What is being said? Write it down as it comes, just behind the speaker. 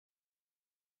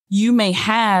you may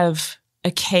have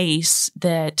a case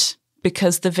that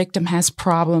because the victim has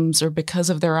problems or because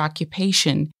of their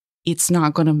occupation, it's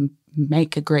not going to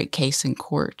make a great case in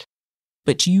court.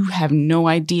 But you have no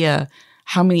idea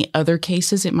how many other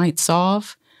cases it might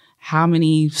solve, how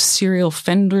many serial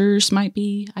offenders might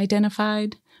be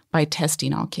identified by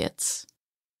testing all kits.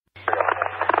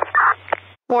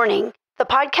 Warning. The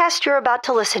podcast you're about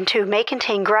to listen to may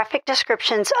contain graphic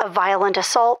descriptions of violent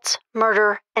assaults,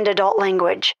 murder, and adult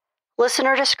language.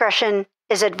 Listener discretion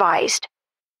is advised.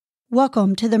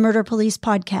 Welcome to the Murder Police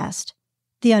Podcast,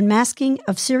 the unmasking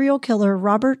of serial killer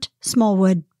Robert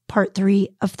Smallwood, Part 3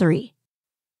 of 3.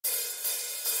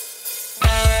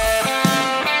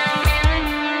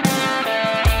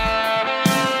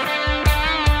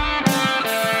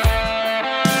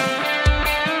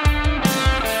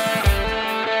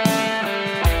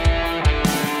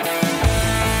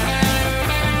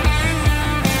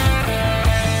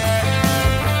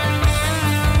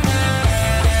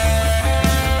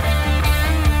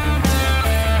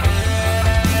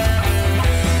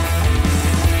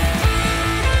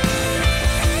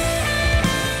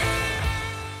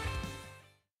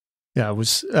 Yeah, I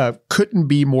was couldn't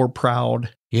be more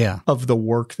proud of the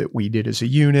work that we did as a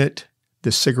unit.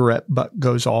 The cigarette butt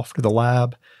goes off to the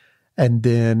lab. And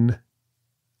then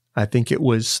I think it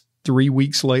was 4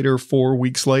 weeks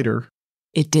later.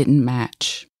 It didn't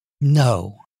match.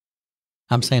 No.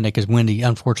 I'm saying that because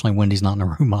unfortunately, Wendy's not in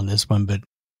the room on this one, but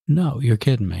no, you're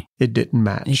kidding me. It didn't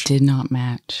match. It did not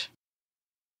match.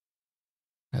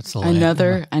 That's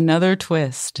another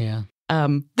twist. Yeah.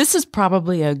 This is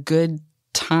probably a good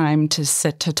time to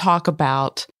talk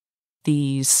about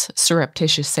these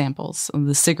surreptitious samples of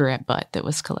the cigarette butt that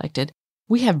was collected.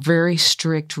 We have very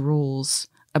strict rules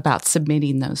about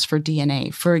submitting those for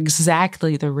DNA for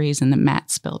exactly the reason that Matt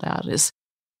spelled out is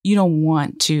you don't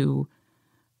want to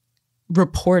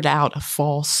report out a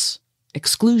false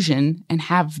exclusion and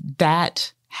have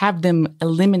them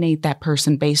eliminate that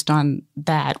person based on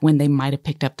that when they might have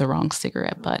picked up the wrong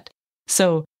cigarette butt.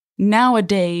 So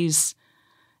nowadays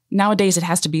it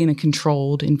has to be in a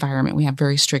controlled environment. We have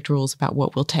very strict rules about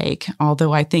what we'll take.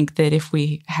 Although I think that if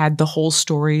we had the whole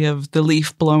story of the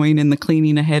leaf blowing and the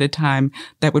cleaning ahead of time,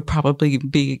 that would probably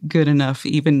be good enough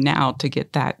even now to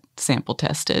get that sample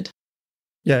tested.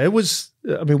 Yeah, it was,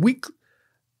 I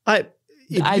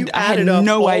had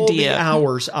no idea the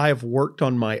hours I have worked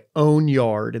on my own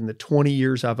yard in the 20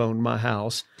 years I've owned my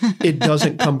house, it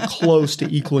doesn't come close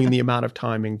to equaling the amount of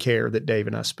time and care that Dave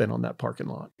and I spent on that parking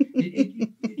lot.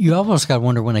 You almost got to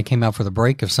wonder when they came out for the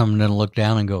break if someone didn't look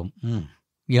down and go,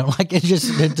 like it's just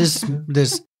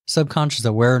this subconscious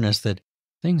awareness that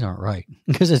things aren't right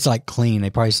because it's like clean. They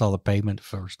probably saw the pavement the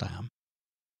first time.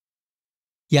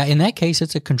 Yeah, in that case,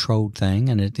 it's a controlled thing,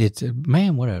 and it's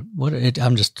man,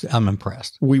 I'm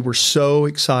impressed. We were so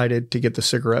excited to get the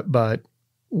cigarette butt.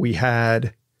 We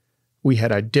had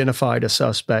identified a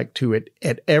suspect who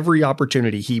at every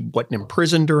opportunity, he wasn't in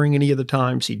prison during any of the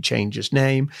times. He'd changed his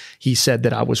name. He said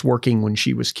that I was working when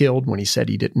she was killed when he said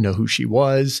he didn't know who she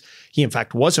was. He, in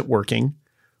fact, wasn't working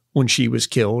when she was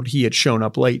killed. He had shown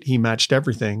up late. He matched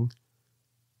everything,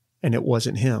 and it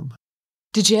wasn't him.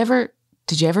 Did you ever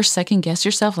second guess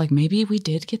yourself? Like maybe we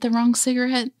did get the wrong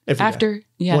cigarette after?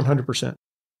 Yeah. 100%.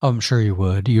 Oh, I'm sure you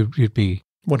would. You'd be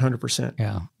 100%.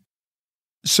 Yeah.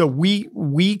 So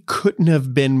we couldn't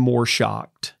have been more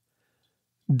shocked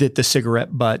that the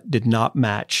cigarette butt did not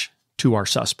match to our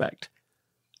suspect.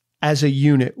 As a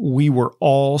unit, we were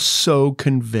all so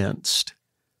convinced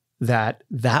that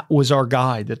that was our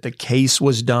guy, that the case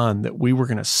was done, that we were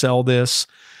going to sell this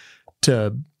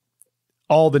to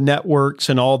all the networks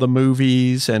and all the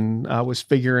movies. And I was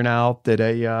figuring out that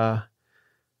a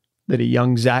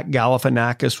young Zach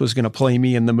Galifianakis was going to play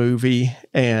me in the movie.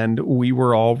 And we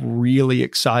were all really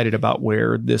excited about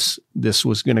where this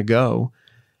was going to go.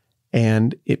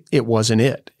 And it wasn't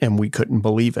it. And we couldn't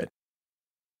believe it.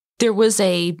 There was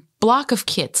a block of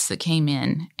kits that came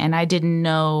in, and I didn't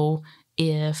know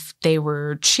if they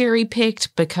were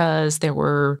cherry-picked because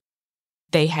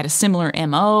they had a similar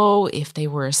MO, if they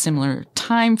were a similar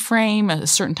time frame, a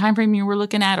certain time frame you were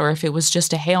looking at, or if it was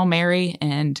just a Hail Mary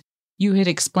and you had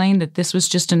explained that this was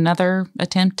just another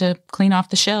attempt to clean off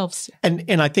the shelves.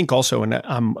 And I think also, and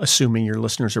I'm assuming your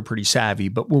listeners are pretty savvy,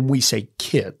 but when we say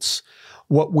kits,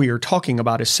 what we are talking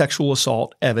about is sexual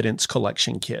assault evidence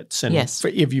collection kits. And yes.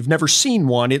 If you've never seen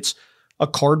one, it's a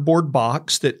cardboard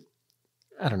box that,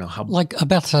 I don't know how. Like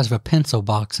about the size of a pencil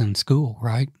box in school,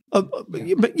 right?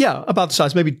 But yeah, about the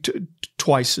size, maybe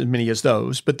twice as many as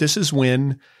those. But this is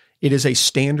when it is a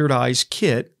standardized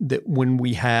kit that when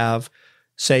we have,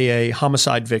 say, a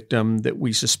homicide victim that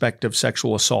we suspect of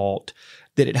sexual assault,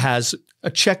 that it has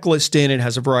a checklist in, it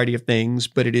has a variety of things,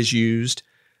 but it is used.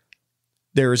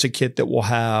 There is a kit that will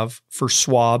have for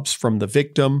swabs from the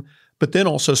victim, but then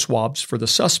also swabs for the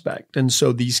suspect. And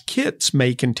so these kits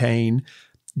may contain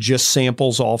just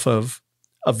samples off of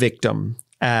a victim.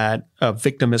 A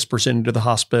victim is presented to the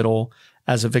hospital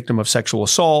as a victim of sexual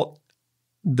assault.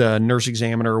 The nurse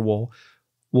examiner will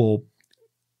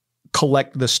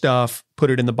collect the stuff,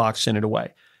 put it in the box, send it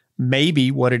away. Maybe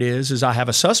what it is I have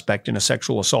a suspect in a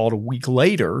sexual assault a week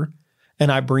later,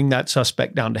 and I bring that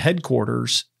suspect down to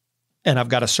headquarters, and I've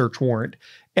got a search warrant.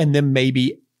 And then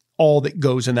maybe all that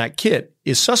goes in that kit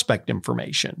is suspect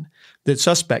information, that's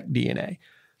suspect DNA.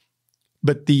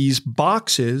 But these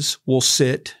boxes will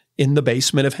sit in the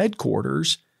basement of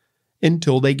headquarters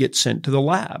until they get sent to the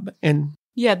lab. And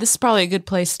yeah, this is probably a good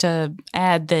place to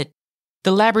add that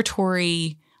the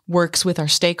laboratory works with our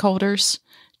stakeholders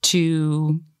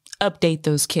to update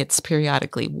those kits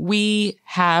periodically. We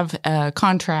have a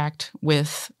contract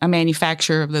with a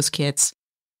manufacturer of those kits.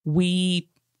 We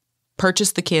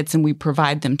purchase the kits and we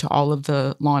provide them to all of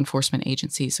the law enforcement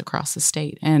agencies across the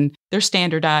state. And they're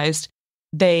standardized.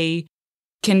 They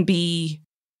can be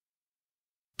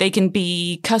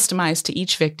customized to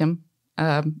each victim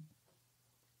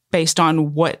based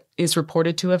on what is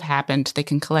reported to have happened. They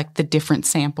can collect the different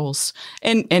samples,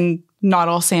 and not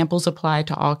all samples apply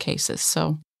to all cases.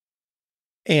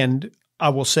 And I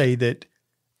will say that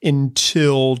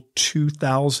until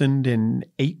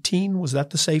 2018, was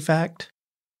that the SAFE Act?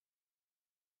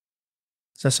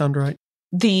 Does that sound right?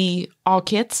 The all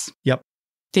kits? Yep.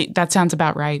 That sounds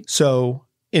about right. So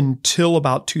until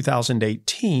about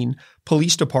 2018,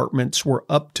 police departments were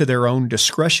up to their own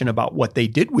discretion about what they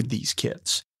did with these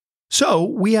kits. So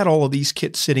we had all of these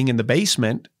kits sitting in the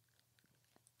basement,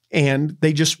 and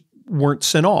they just weren't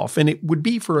sent off. And it would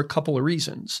be for a couple of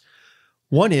reasons.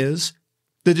 One is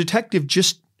the detective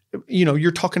just,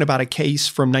 you're talking about a case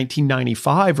from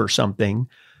 1995 or something.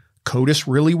 CODIS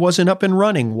really wasn't up and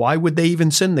running. Why would they even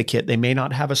send the kit? They may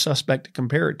not have a suspect to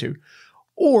compare it to.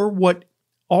 Or what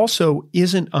also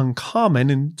isn't uncommon,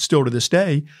 and still to this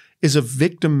day, is a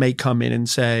victim may come in and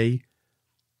say,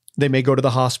 they may go to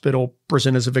the hospital,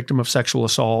 present as a victim of sexual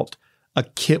assault. A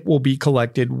kit will be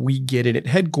collected. We get it at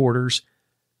headquarters.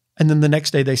 And then the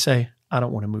next day they say, I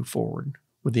don't want to move forward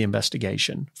with the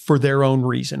investigation for their own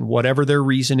reason, whatever their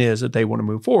reason is that they want to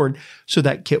move forward. So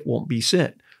that kit won't be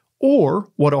sent. Or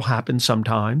what will happen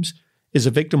sometimes is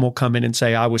a victim will come in and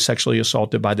say, I was sexually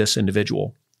assaulted by this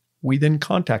individual. We then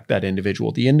contact that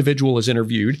individual. The individual is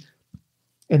interviewed,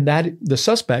 and that the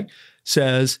suspect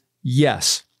says,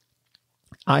 yes,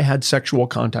 I had sexual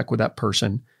contact with that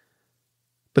person,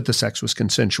 but the sex was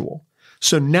consensual.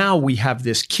 So now we have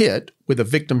this kit with a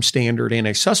victim standard and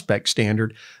a suspect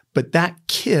standard, but that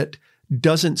kit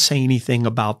doesn't say anything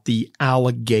about the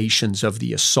allegations of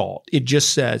the assault. It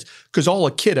just says, because all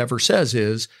a kit ever says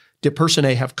is, did person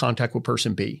A have contact with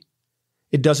person B?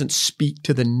 It doesn't speak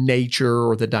to the nature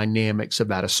or the dynamics of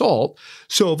that assault.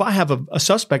 So if I have a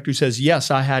suspect who says,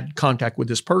 yes, I had contact with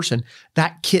this person,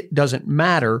 that kit doesn't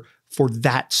matter for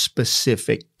that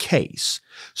specific case.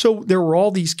 So there were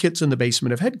all these kits in the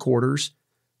basement of headquarters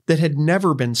that had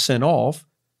never been sent off.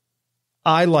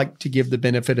 I like to give the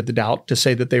benefit of the doubt to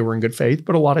say that they were in good faith,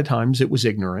 but a lot of times it was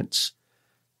ignorance.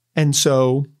 And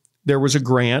so there was a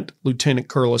grant. Lieutenant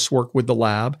Curlis worked with the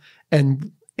lab,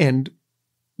 and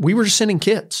we were just sending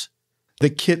kits. The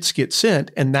kits get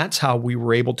sent, and that's how we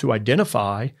were able to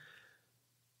identify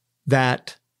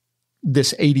that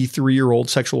this 83-year-old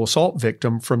sexual assault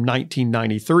victim from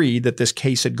 1993, that this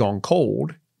case had gone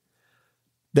cold,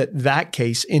 that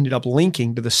case ended up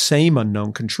linking to the same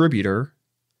unknown contributor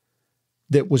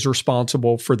that was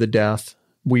responsible for the death,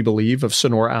 we believe, of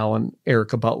Sonora Allen,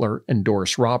 Erica Butler, and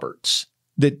Doris Roberts.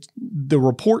 That the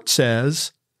report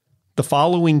says the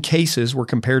following cases were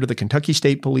compared to the Kentucky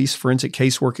State Police Forensic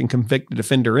Casework and Convicted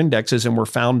Offender Indexes and were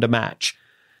found to match.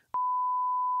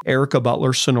 Erica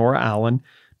Butler, Sonora Allen,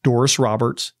 Doris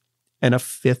Roberts, and a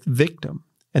fifth victim.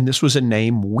 And this was a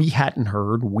name we hadn't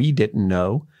heard, we didn't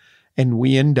know, and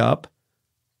we end up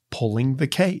pulling the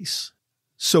case.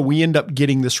 So we end up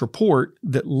getting this report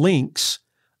that links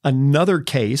another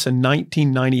case, a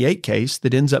 1998 case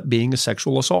that ends up being a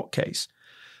sexual assault case.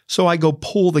 So I go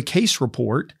pull the case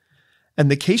report, and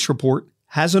the case report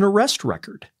has an arrest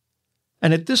record.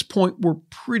 And at this point, we're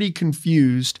pretty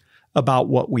confused about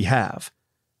what we have.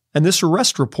 And this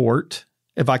arrest report,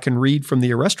 if I can read from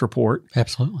the arrest report.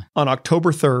 Absolutely. On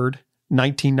October 3rd,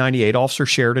 1998, Officer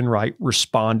Sheridan Wright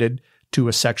responded to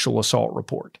a sexual assault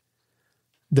report.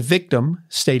 The victim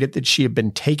stated that she had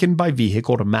been taken by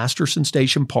vehicle to Masterson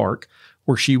Station Park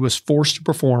where she was forced to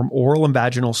perform oral and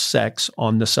vaginal sex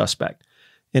on the suspect.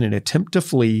 In an attempt to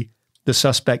flee, the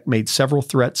suspect made several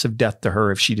threats of death to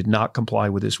her if she did not comply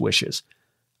with his wishes.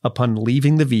 Upon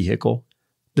leaving the vehicle,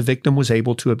 the victim was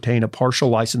able to obtain a partial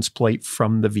license plate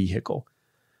from the vehicle.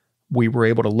 We were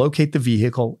able to locate the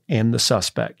vehicle and the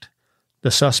suspect.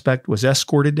 The suspect was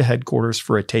escorted to headquarters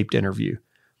for a taped interview.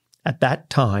 At that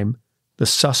time, the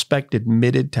suspect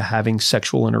admitted to having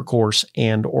sexual intercourse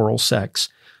and oral sex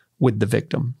with the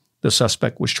victim. The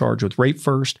suspect was charged with rape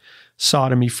first,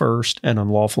 sodomy first, and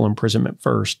unlawful imprisonment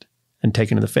first, and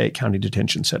taken to the Fayette County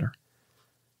Detention Center.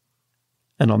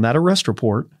 And on that arrest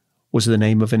report was the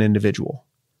name of an individual,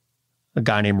 a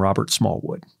guy named Robert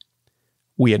Smallwood.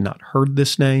 We had not heard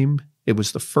this name. It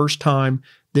was the first time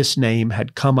this name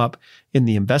had come up in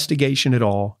the investigation at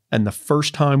all, and the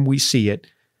first time we see it,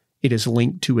 it is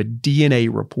linked to a DNA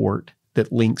report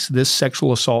that links this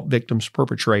sexual assault victim's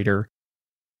perpetrator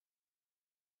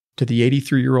to the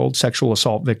 83-year-old sexual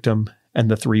assault victim and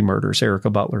the three murders, Erica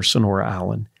Butler, Sonora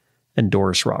Allen, and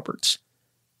Doris Roberts.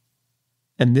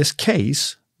 And this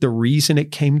case, the reason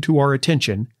it came to our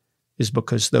attention is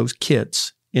because those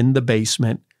kits in the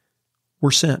basement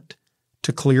were sent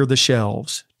to clear the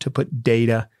shelves, to put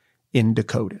data into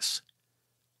CODIS.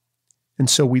 And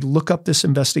so we look up this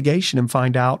investigation and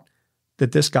find out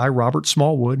that this guy, Robert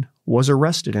Smallwood, was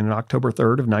arrested on October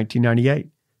 3rd of 1998.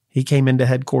 He came into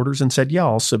headquarters and said, yeah,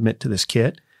 I'll submit to this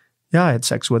kit. Yeah, I had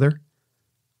sex with her.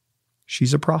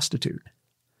 She's a prostitute.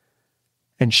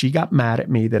 And she got mad at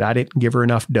me that I didn't give her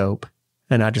enough dope,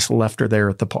 and I just left her there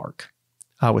at the park.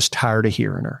 I was tired of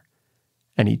hearing her.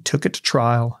 And he took it to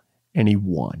trial, and he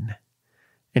won.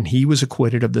 And he was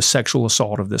acquitted of the sexual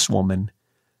assault of this woman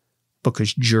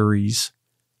because juries,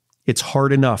 it's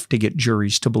hard enough to get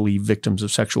juries to believe victims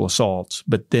of sexual assaults,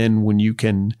 but then when you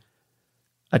can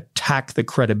attack the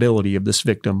credibility of this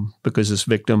victim because this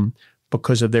victim,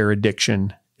 because of their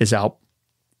addiction, is out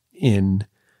in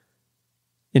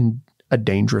a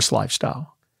dangerous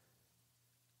lifestyle.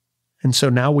 And so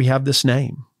now we have this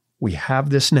name. We have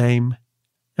this name,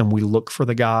 and we look for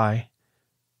the guy.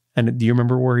 And do you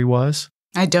remember where he was?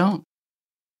 I don't.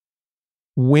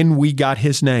 When we got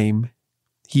his name,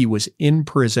 he was in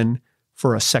prison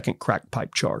for a second crack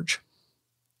pipe charge.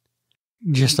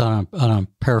 Just on a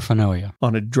paraphernalia.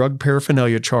 On a drug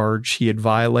paraphernalia charge, he had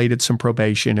violated some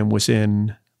probation and was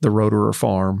in the Roederer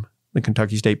Farm, the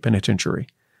Kentucky State Penitentiary.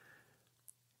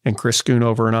 And Chris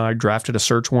Schoonover and I drafted a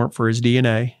search warrant for his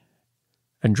DNA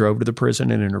and drove to the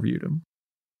prison and interviewed him.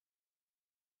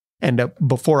 And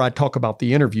before I talk about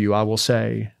the interview, I will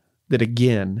say that,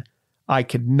 again, I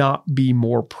could not be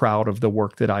more proud of the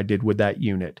work that I did with that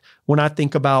unit. When I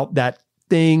think about that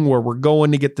thing where we're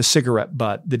going to get the cigarette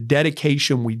butt, the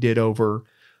dedication we did over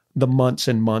the months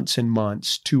and months and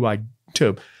months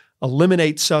to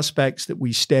eliminate suspects that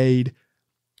we stayed.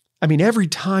 I mean, every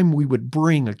time we would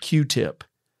bring a Q-tip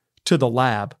to the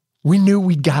lab, we knew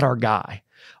we'd got our guy.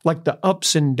 Like the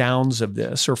ups and downs of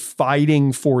this, or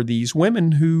fighting for these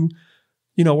women who,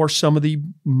 you know, are some of the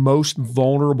most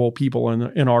vulnerable people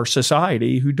in our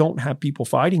society who don't have people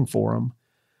fighting for them.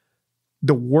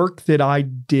 The work that I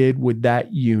did with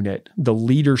that unit, the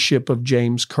leadership of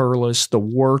James Curlis, the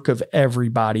work of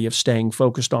everybody of staying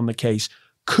focused on the case,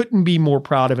 couldn't be more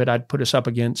proud of it. I'd put us up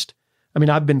against. I mean,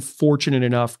 I've been fortunate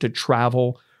enough to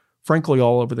travel, frankly,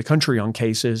 all over the country on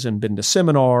cases and been to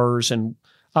seminars, and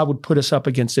I would put us up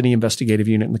against any investigative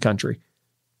unit in the country.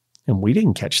 And we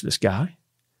didn't catch this guy.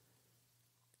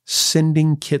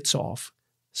 Sending kits off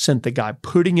sent the guy,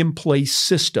 putting in place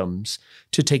systems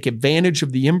to take advantage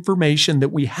of the information that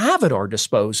we have at our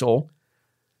disposal.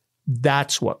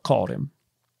 That's what caught him.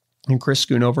 And Chris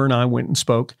Schoonover and I went and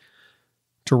spoke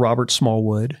to Robert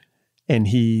Smallwood, and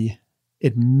he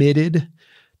admitted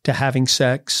to having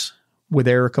sex with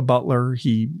Erica Butler.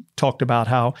 He talked about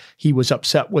how he was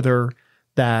upset with her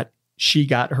that she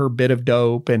got her bit of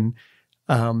dope, and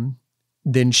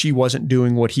then she wasn't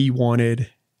doing what he wanted.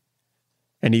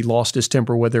 And he lost his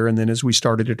temper with her. And then as we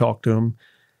started to talk to him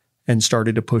and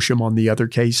started to push him on the other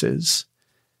cases,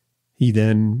 he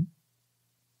then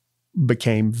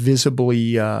became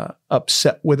visibly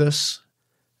upset with us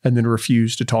and then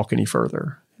refused to talk any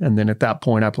further. And then at that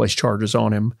point, I placed charges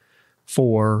on him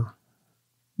for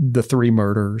the 3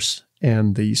 murders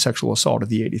and the sexual assault of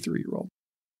the 83-year-old.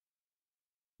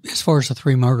 As far as the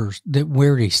 3 murders,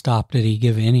 where did he stop? Did he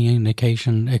give any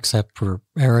indication except for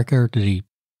Erica, or did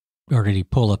he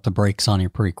pull up the brakes on you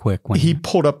pretty quick? He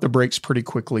pulled up the brakes pretty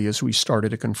quickly as we started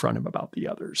to confront him about the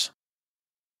others.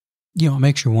 You know, it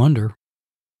makes you wonder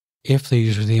if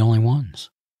these are the only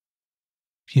ones.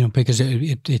 because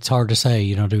it's hard to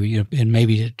say, and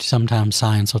maybe sometimes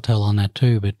science will tell on that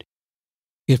too, but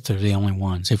if they're the only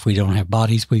ones, if we don't have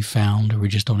bodies we've found or we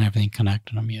just don't have anything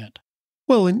connecting them yet.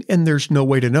 Well, and there's no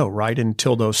way to know, right,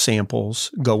 until those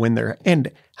samples go in there.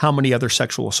 And how many other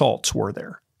sexual assaults were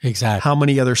there? Exactly. How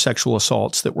many other sexual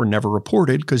assaults that were never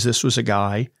reported because this was a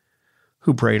guy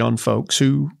who preyed on folks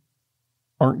who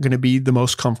aren't going to be the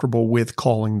most comfortable with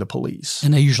calling the police.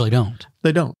 And they usually don't.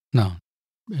 They don't. No.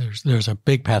 There's a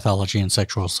big pathology in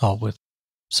sexual assault with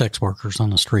sex workers on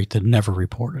the street that never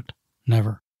reported.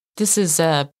 Never. This is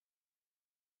a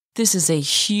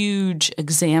huge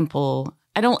example.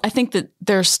 I think that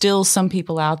there are still some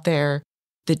people out there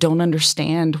that don't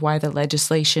understand why the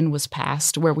legislation was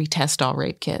passed where we test all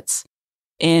rape kits.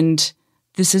 And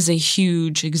this is a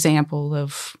huge example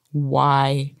of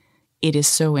why it is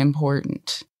so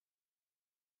important.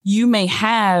 You may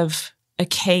have a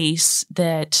case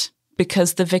that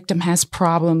because the victim has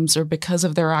problems or because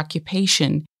of their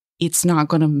occupation, it's not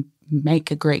going to make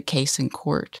a great case in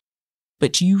court.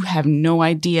 But you have no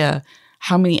idea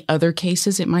how many other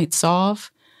cases it might solve,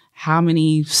 how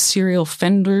many serial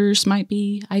offenders might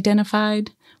be identified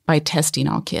by testing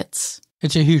all kits.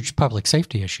 It's a huge public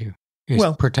safety issue.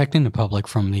 It's protecting the public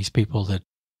from these people that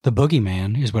the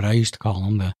boogeyman is what I used to call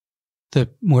them,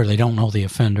 where they don't know the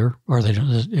offender, or they don't,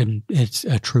 and it's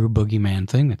a true boogeyman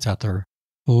thing that's out there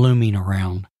looming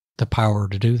around. The power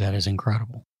to do that is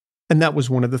incredible. And that was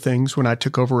one of the things when I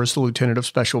took over as the Lieutenant of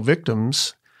Special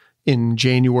Victims in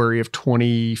January of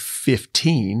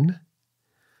 2015,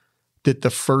 that the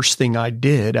first thing I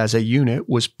did as a unit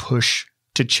was push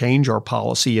to change our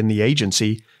policy in the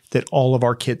agency that all of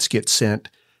our kits get sent,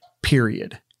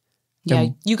 period. Yeah,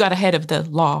 you got ahead of the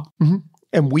law. Mm-hmm.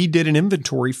 And we did an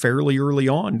inventory fairly early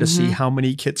on to see how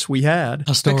many kits we had.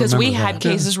 Because we had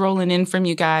cases rolling in from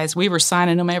you guys. We were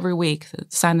signing them every week,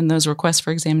 signing those requests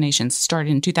for examinations.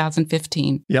 Started in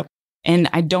 2015. Yep. And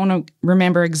I don't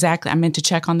remember exactly. I meant to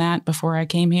check on that before I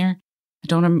came here. I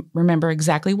don't remember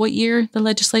exactly what year the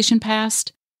legislation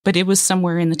passed, but it was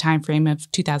somewhere in the time frame of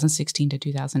 2016 to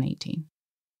 2018.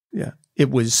 Yeah.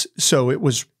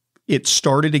 It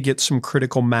started to get some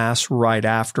critical mass right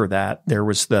after that. There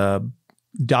was the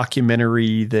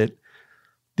documentary that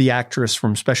the actress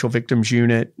from Special Victims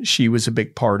Unit, she was a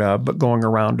big part of, but going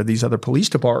around to these other police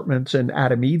departments, and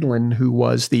Adam Edlin, who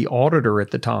was the auditor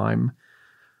at the time,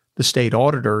 the state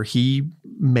auditor, he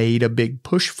made a big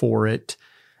push for it,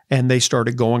 and they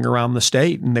started going around the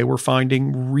state, and they were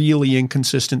finding really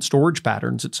inconsistent storage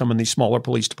patterns at some of these smaller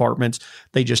police departments.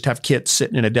 They just have kits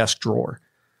sitting in a desk drawer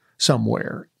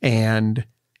somewhere. And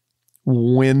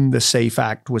when the SAFE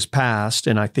Act was passed,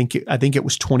 and I think it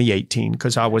was 2018,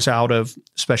 because I was out of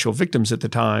Special Victims at the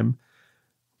time,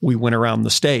 we went around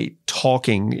the state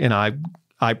talking, and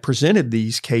I presented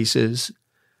these cases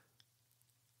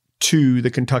to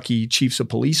the Kentucky Chiefs of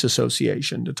Police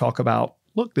Association to talk about,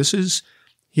 look,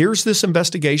 here's this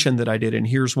investigation that I did, and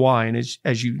here's why. And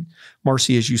as you,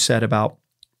 Marci, as you said about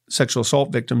sexual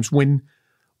assault victims, when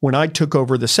I took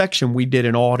over the section, we did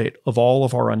an audit of all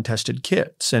of our untested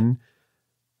kits, and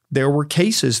there were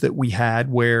cases that we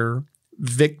had where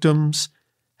victims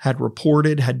had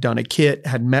reported, had done a kit,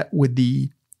 had met with the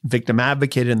victim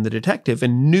advocate and the detective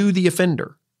and knew the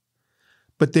offender,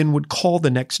 but then would call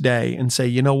the next day and say,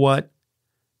 you know what?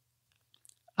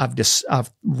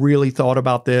 I've really thought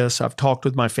about this. I've talked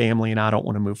with my family and I don't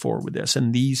want to move forward with this.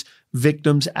 And these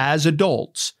victims as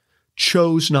adults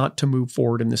chose not to move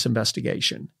forward in this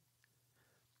investigation.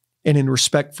 And in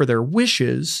respect for their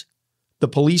wishes, the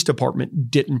police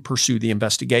department didn't pursue the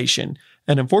investigation.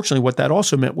 And unfortunately, what that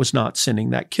also meant was not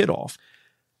sending that kid off.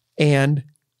 And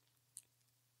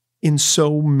in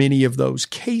so many of those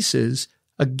cases,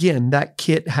 again, that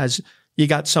kit you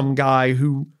got some guy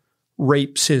who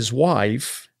rapes his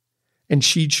wife and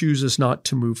she chooses not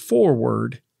to move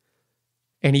forward.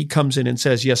 And he comes in and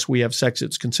says, yes, we have sex,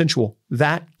 it's consensual.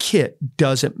 That kit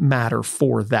doesn't matter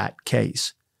for that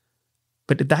case.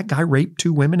 But did that guy rape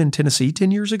 2 women in Tennessee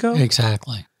 10 years ago?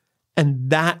 Exactly. And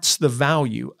that's the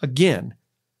value. Again,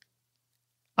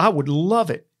 I would love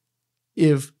it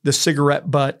if the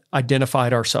cigarette butt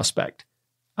identified our suspect.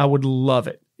 I would love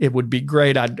it. It would be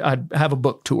great. I'd have a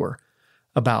book tour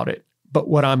about it. But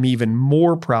what I'm even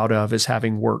more proud of is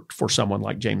having worked for someone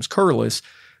like James Curlis,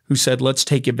 who said, let's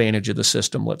take advantage of the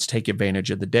system. Let's take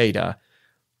advantage of the data,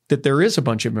 that there is a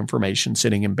bunch of information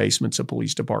sitting in basements of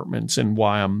police departments, and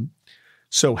why I'm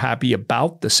so happy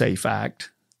about the SAFE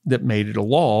Act that made it a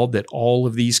law that all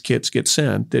of these kits get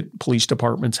sent, that police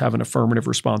departments have an affirmative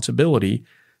responsibility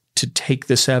to take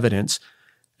this evidence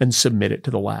and submit it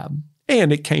to the lab.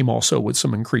 And it came also with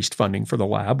some increased funding for the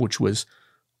lab, which was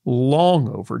long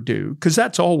overdue, because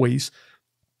that's always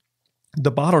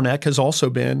the bottleneck has also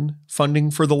been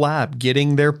funding for the lab,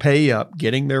 getting their pay up,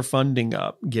 getting their funding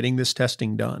up, getting this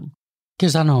testing done.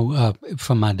 Because I know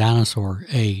from my dinosaur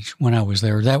age, when I was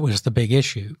there, that was the big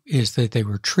issue, is that they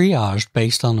were triaged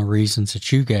based on the reasons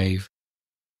that you gave.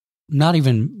 Not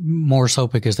even more so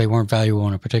because they weren't valuable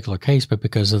in a particular case, but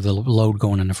because of the load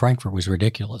going into Frankfurt was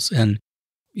ridiculous. And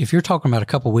if you're talking about a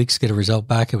couple of weeks to get a result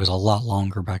back, it was a lot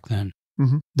longer back then.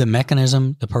 Mm-hmm. The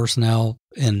mechanism, the personnel,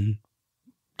 and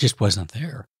just wasn't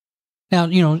there. Now,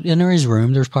 and there is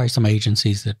room. There's probably some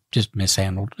agencies that just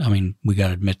mishandled. I mean, we got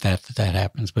to admit that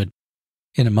happens. But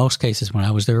in most cases, when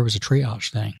I was there, it was a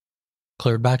triage thing.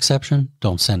 Cleared by exception,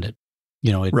 don't send it.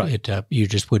 You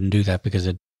just wouldn't do that because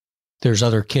there's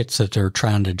other kits that they're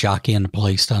trying to jockey into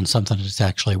place on something that's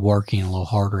actually working a little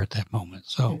harder at that moment.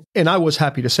 So, and I was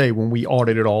happy to say when we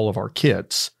audited all of our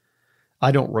kits,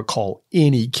 I don't recall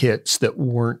any kits that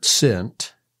weren't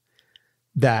sent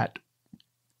that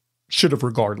should have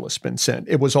regardless been sent.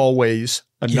 It was always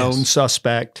a known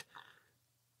suspect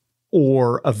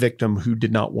or a victim who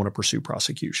did not want to pursue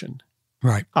prosecution.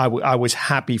 Right. I was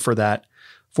happy for that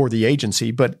for the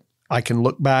agency, but I can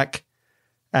look back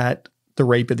at the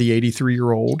rape of the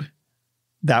 83-year-old.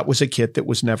 That was a kit that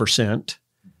was never sent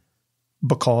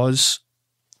because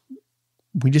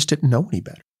we just didn't know any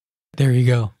better. There you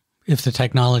go. If the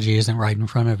technology isn't right in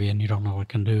front of you and you don't know what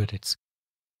can do it,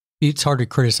 it's hard to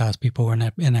criticize people in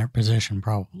that position,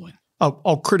 probably.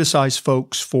 I'll criticize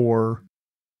folks for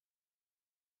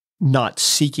not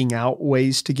seeking out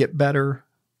ways to get better,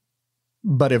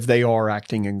 but if they are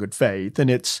acting in good faith, and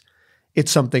it's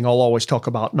something I'll always talk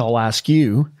about, and I'll ask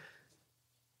you,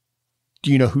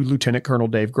 do you know who Lieutenant Colonel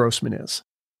Dave Grossman is?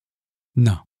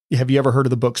 No. Have you ever heard of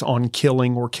the books On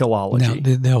Killing or Killology?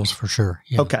 No, those for sure.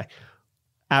 Yeah. Okay.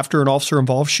 After an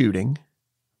officer-involved shooting,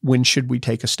 when should we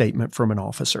take a statement from an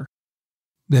officer?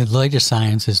 The latest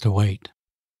science is to wait.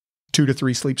 2 to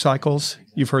 3 sleep cycles.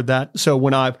 You've heard that? So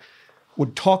when I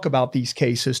would talk about these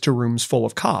cases to rooms full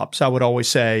of cops, I would always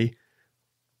say,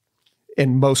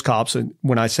 and most cops,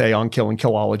 when I say On Killing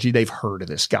Killology, they've heard of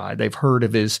this guy. They've heard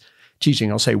of his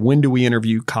teaching. I'll say, when do we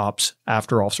interview cops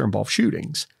after officer-involved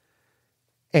shootings?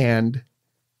 And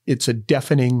it's a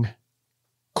deafening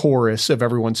chorus of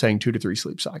everyone saying 2 to 3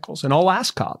 sleep cycles. And I'll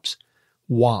ask cops,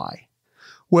 why?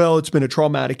 Well, it's been a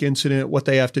traumatic incident. What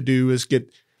they have to do is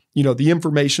get, the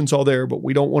information's all there, but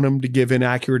we don't want them to give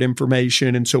inaccurate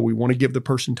information. And so we want to give the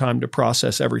person time to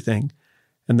process everything.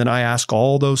 And then I ask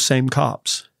all those same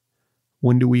cops,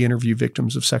 when do we interview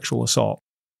victims of sexual assault?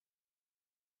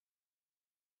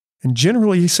 And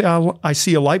generally, I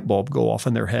see a light bulb go off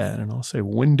in their head, and I'll say,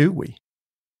 when do we?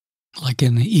 Like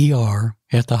in the ER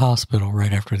at the hospital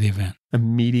right after the event.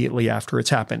 Immediately after it's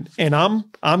happened. And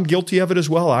I'm guilty of it as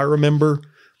well. I remember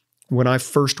when I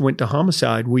first went to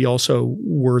homicide, we also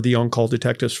were the on-call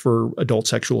detectives for adult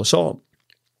sexual assault.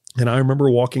 And I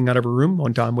remember walking out of a room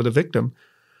one time with a victim,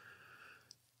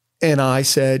 and I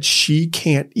said, she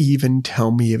can't even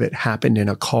tell me if it happened in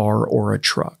a car or a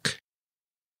truck.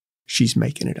 She's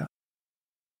making it up.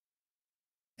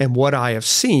 And what I have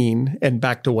seen, and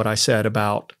back to what I said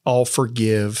about I'll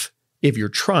forgive if you're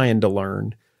trying to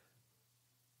learn,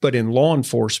 but in law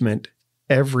enforcement,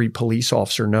 every police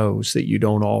officer knows that you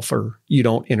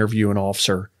don't interview an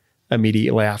officer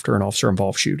immediately after an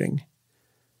officer-involved shooting.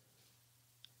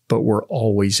 But we're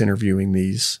always interviewing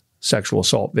these sexual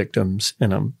assault victims,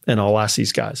 and I'll ask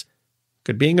these guys,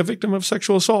 could being a victim of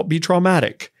sexual assault be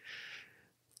traumatic?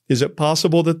 Is it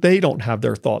possible that they don't have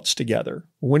their thoughts together?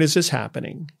 When is this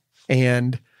happening?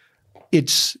 And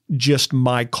it's just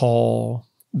my call,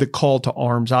 the call to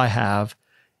arms I have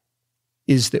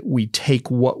is that we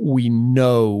take what we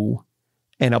know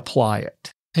and apply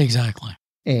it. Exactly.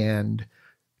 And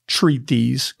treat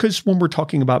these, because when we're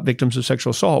talking about victims of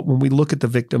sexual assault, when we look at the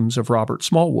victims of Robert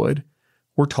Smallwood,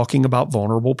 we're talking about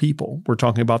vulnerable people. We're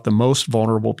talking about the most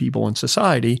vulnerable people in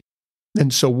society.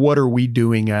 And so what are we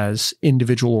doing as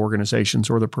individual organizations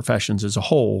or the professions as a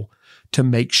whole to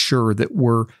make sure that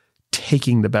we're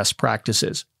taking the best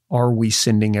practices? Are we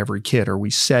sending every kit? Are we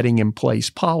setting in place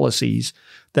policies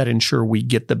that ensure we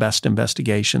get the best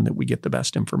investigation, that we get the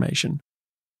best information?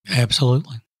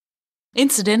 Absolutely.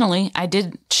 Incidentally, I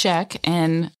did check,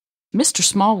 and Mr.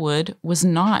 Smallwood was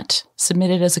not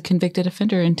submitted as a convicted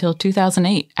offender until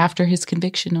 2008, after his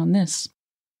conviction on this.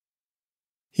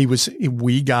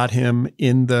 We got him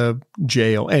in the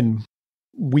jail, and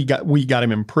we got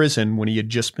him in prison when he had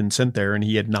just been sent there, and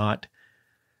he had not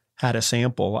had a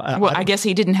sample. I guess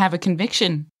he didn't have a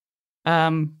conviction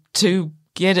to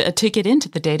get a ticket into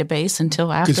the database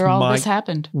until after all this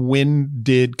happened. When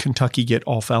did Kentucky get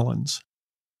all felons?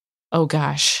 oh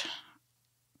gosh,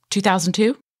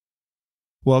 2002?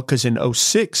 Well, because in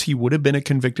 2006, he would have been a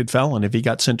convicted felon. If he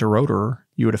got sent to Rotor,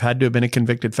 you would have had to have been a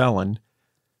convicted felon.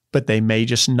 But they may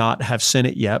just not have sent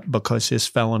it yet because his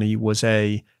felony was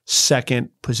a second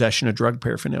possession of drug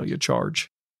paraphernalia charge.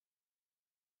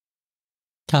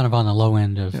 Kind of on the low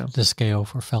end of the scale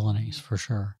for felonies, for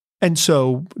sure. And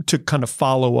so to kind of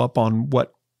follow up on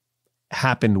what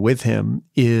happened with him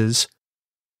is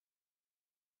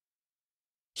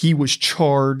he was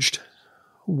charged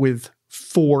with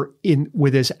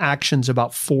with his actions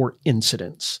about 4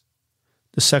 incidents: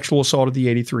 the sexual assault of the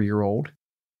 83-year-old,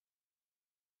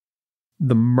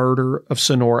 the murder of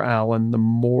Sonora Allen, the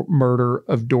murder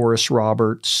of Doris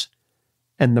Roberts,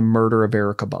 and the murder of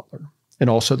Erica Butler, and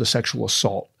also the sexual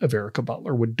assault of Erica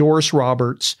Butler. With Doris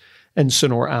Roberts and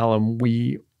Sonora Allen,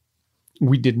 we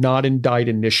did not indict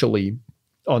initially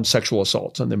on sexual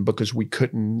assaults on them because we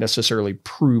couldn't necessarily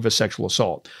prove a sexual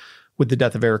assault. With the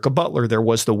death of Erica Butler, there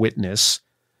was the witness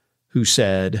who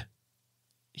said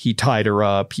he tied her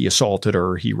up, he assaulted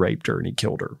her, he raped her, and he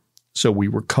killed her. So we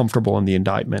were comfortable in the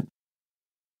indictment.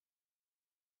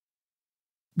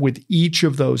 With each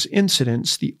of those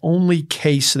incidents, the only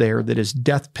case there that is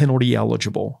death penalty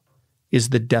eligible is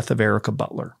the death of Erica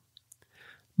Butler,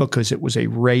 because it was a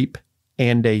rape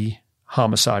and a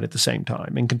homicide at the same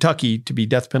time. In Kentucky, to be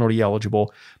death penalty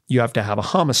eligible, you have to have a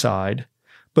homicide,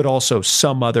 but also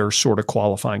some other sort of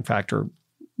qualifying factor,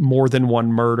 more than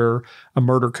one murder, a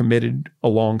murder committed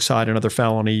alongside another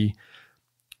felony.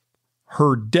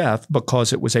 Her death,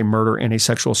 because it was a murder and a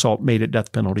sexual assault, made it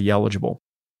death penalty eligible.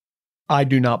 I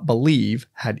do not believe,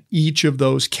 had each of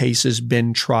those cases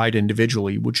been tried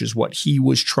individually, which is what he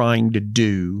was trying to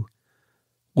do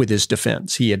with his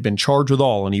defense. He had been charged with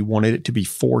all, and he wanted it to be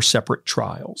 4 separate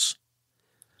trials.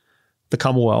 The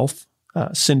Commonwealth,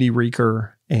 Cindy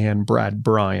Reeker and Brad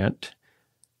Bryant,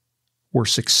 were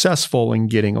successful in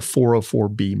getting a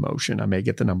 404B motion. I may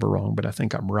get the number wrong, but I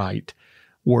think I'm right,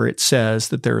 where it says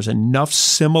that there is enough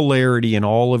similarity in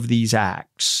all of these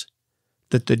acts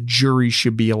that the jury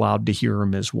should be allowed to hear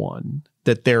them as one,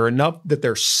 that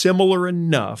they're similar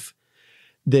enough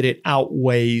that it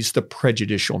outweighs the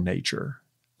prejudicial nature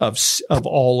of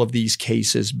all of these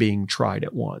cases being tried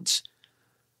at once.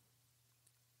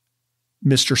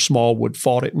 Mr. Smallwood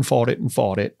fought it and fought it and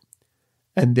fought it.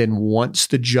 And then once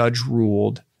the judge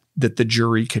ruled that the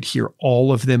jury could hear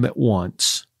all of them at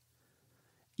once,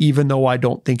 even though I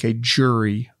don't think a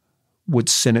jury would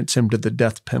sentence him to the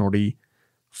death penalty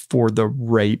for the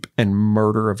rape and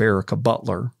murder of Erica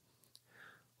Butler,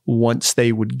 once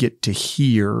they would get to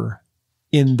hear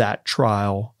in that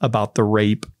trial about the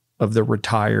rape of the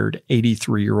retired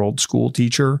 83-year-old school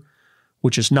teacher,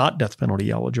 which is not death penalty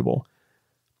eligible,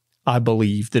 I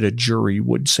believe that a jury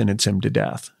would sentence him to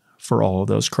death for all of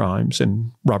those crimes.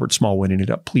 And Robert Smallwood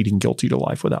ended up pleading guilty to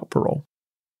life without parole.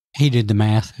 He did the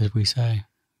math, as we say.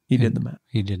 He did the math.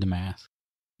 He did the math.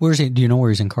 Where's he? Do you know where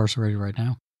he's incarcerated right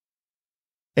now?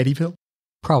 Eddyville?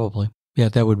 Probably. Yeah,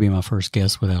 that would be my first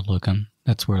guess without looking.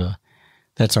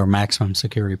 That's our maximum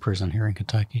security prison here in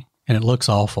Kentucky. And it looks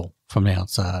awful from the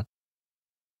outside,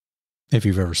 if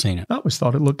you've ever seen it. I always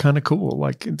thought it looked kind of cool.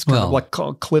 Like it's kind of like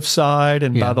cliffside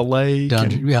and by the lake.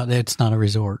 Dungeon. Yeah, it's not a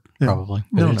resort, probably.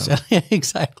 No.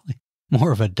 Exactly.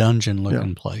 More of a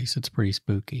dungeon-looking place. It's pretty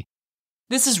spooky.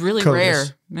 This is really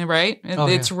CODIS. rare, right?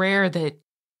 It's rare that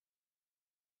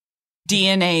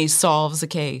DNA solves a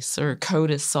case or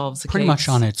CODIS solves a case. Pretty much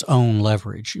on its own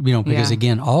leverage, because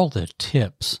again, all the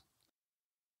tips.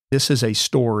 This is a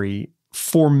story,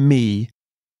 for me,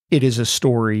 it is a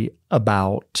story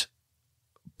about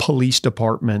police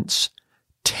departments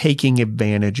taking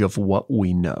advantage of what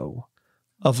we know,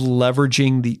 of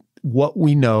leveraging what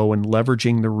we know and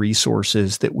leveraging the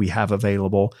resources that we have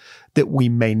available that we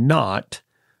may not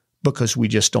because we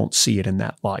just don't see it in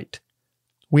that light.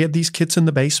 We had these kits in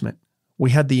the basement.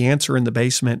 We had the answer in the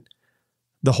basement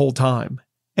the whole time.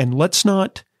 And let's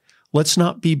not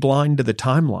be blind to the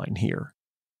timeline here.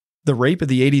 The rape of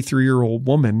the 83-year-old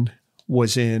woman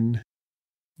was in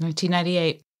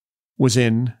 1998. Was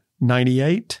in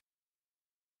 98?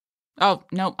 Oh,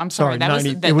 no, I'm sorry. That was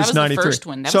the first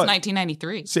one. That was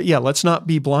 1993. So yeah, let's not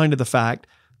be blind to the fact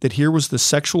that here was the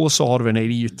sexual assault of an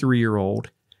 83-year-old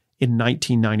in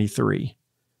 1993.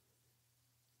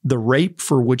 The rape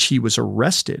for which he was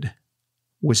arrested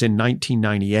was in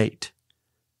 1998.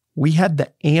 We had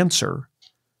the answer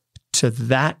to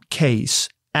that case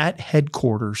at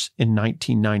headquarters in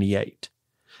 1998.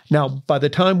 Now, by the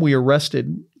time we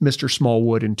arrested Mr.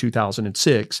 Smallwood in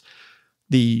 2006,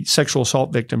 the sexual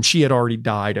assault victim, she had already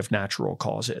died of natural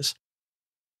causes.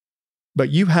 But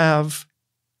you have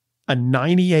a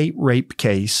 98 rape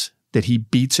case that he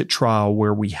beats at trial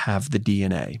where we have the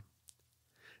DNA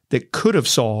that could have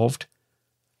solved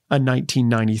a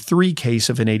 1993 case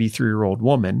of an 83-year-old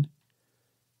woman.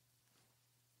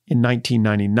 In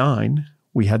 1999,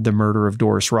 we had the murder of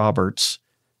Doris Roberts.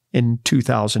 In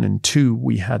 2002,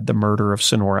 we had the murder of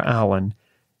Sonora Allen.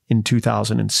 In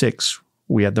 2006,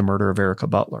 we had the murder of Erica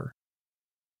Butler.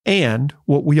 And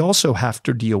what we also have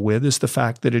to deal with is the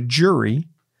fact that a jury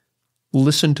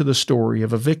listened to the story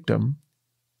of a victim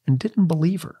and didn't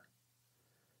believe her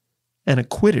and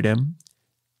acquitted him,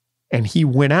 and he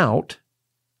went out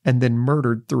and then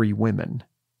murdered 3 women.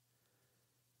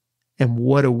 And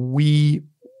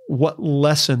what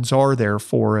lessons are there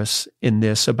for us in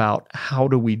this about how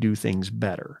do we do things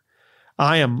better?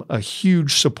 I am a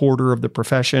huge supporter of the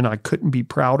profession. I couldn't be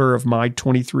prouder of my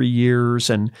 23 years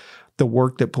and the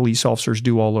work that police officers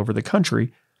do all over the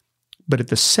country. But at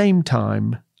the same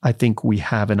time, I think we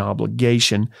have an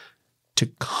obligation to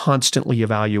constantly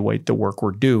evaluate the work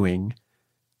we're doing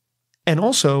and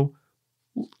also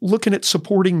looking at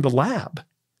supporting the lab.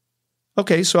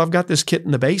 Okay, so I've got this kit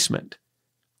in the basement.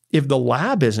 If the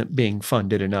lab isn't being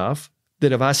funded enough,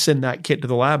 that if I send that kit to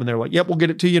the lab and they're like, yep, we'll get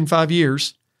it to you in 5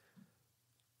 years,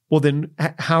 well, then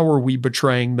how are we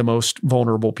betraying the most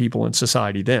vulnerable people in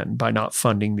society then by not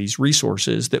funding these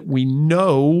resources that we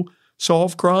know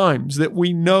solve crimes, that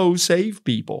we know save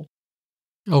people?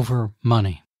 Over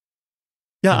money.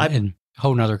 Yeah. And a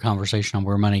whole nother conversation on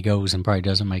where money goes and probably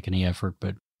doesn't make any effort.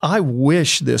 But I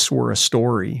wish this were a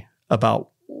story about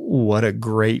what a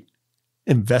great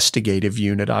investigative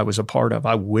unit I was a part of.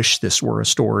 I wish this were a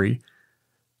story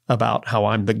about how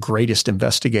I'm the greatest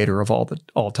investigator of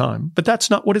all time. But that's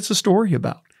not what it's a story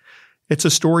about. It's a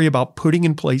story about putting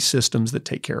in place systems that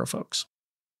take care of folks.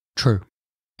 True.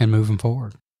 And moving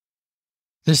forward.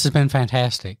 This has been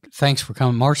fantastic. Thanks for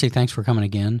coming. Marci, thanks for coming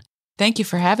again. Thank you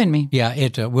for having me.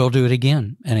 Yeah, we'll do it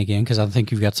again and again because I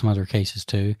think you've got some other cases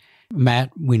too.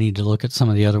 Matt, we need to look at some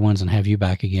of the other ones and have you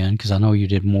back again because I know you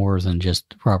did more than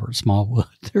just Robert Smallwood.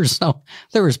 There was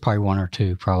probably 1 or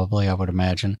 2 probably, I would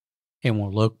imagine, and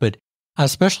we'll look. But I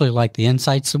especially like the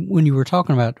insights when you were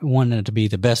talking about wanting to be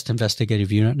the best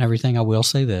investigative unit and everything. I will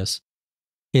say this,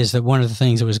 is that one of the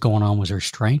things that was going on was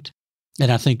restraint.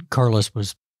 And I think Curlis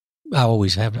was, I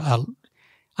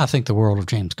think the world of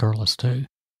James Curlis too.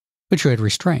 But you had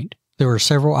restraint. There were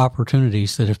several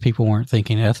opportunities that if people weren't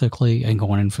thinking ethically and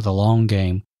going in for the long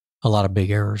game, a lot of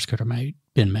big errors could have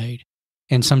been made.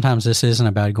 And sometimes this isn't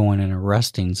about going and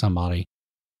arresting somebody.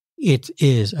 It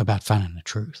is about finding the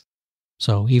truth.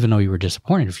 So even though you were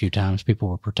disappointed a few times, people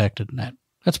were protected in that.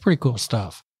 That's pretty cool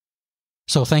stuff.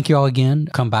 So thank you all again.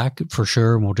 Come back for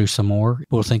sure, and we'll do some more.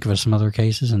 We'll think of some other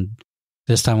cases, and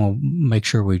this time we'll make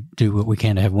sure we do what we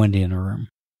can to have Wendy in the room.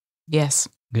 Yes.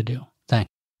 Good deal. Thanks.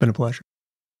 Been a pleasure.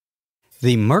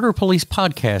 The Murder Police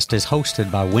podcast is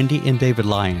hosted by Wendy and David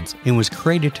Lyons and was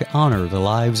created to honor the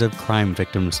lives of crime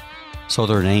victims so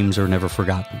their names are never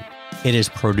forgotten. It is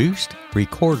produced,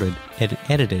 recorded, and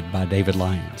edited by David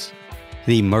Lyons.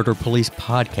 The Murder Police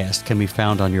podcast can be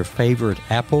found on your favorite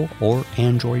Apple or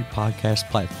Android podcast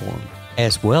platform,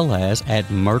 as well as at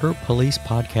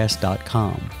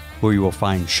murderpolicepodcast.com, where you will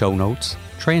find show notes,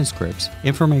 transcripts,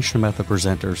 information about the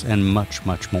presenters, and much,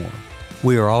 much more.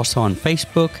 We are also on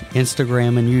Facebook,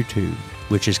 Instagram, and YouTube,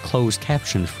 which is closed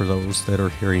captions for those that are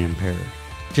hearing impaired.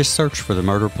 Just search for the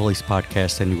Murder Police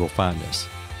Podcast and you will find us.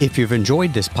 If you've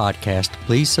enjoyed this podcast,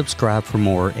 please subscribe for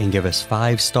more and give us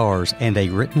 5 stars and a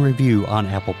written review on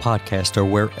Apple Podcast or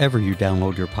wherever you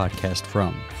download your podcast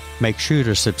from. Make sure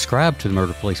to subscribe to the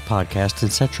Murder Police Podcast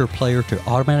and set your player to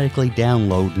automatically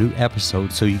download new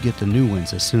episodes so you get the new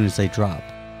ones as soon as they drop.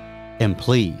 And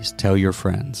please tell your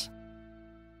friends.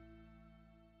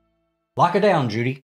 Lock it down, Judy.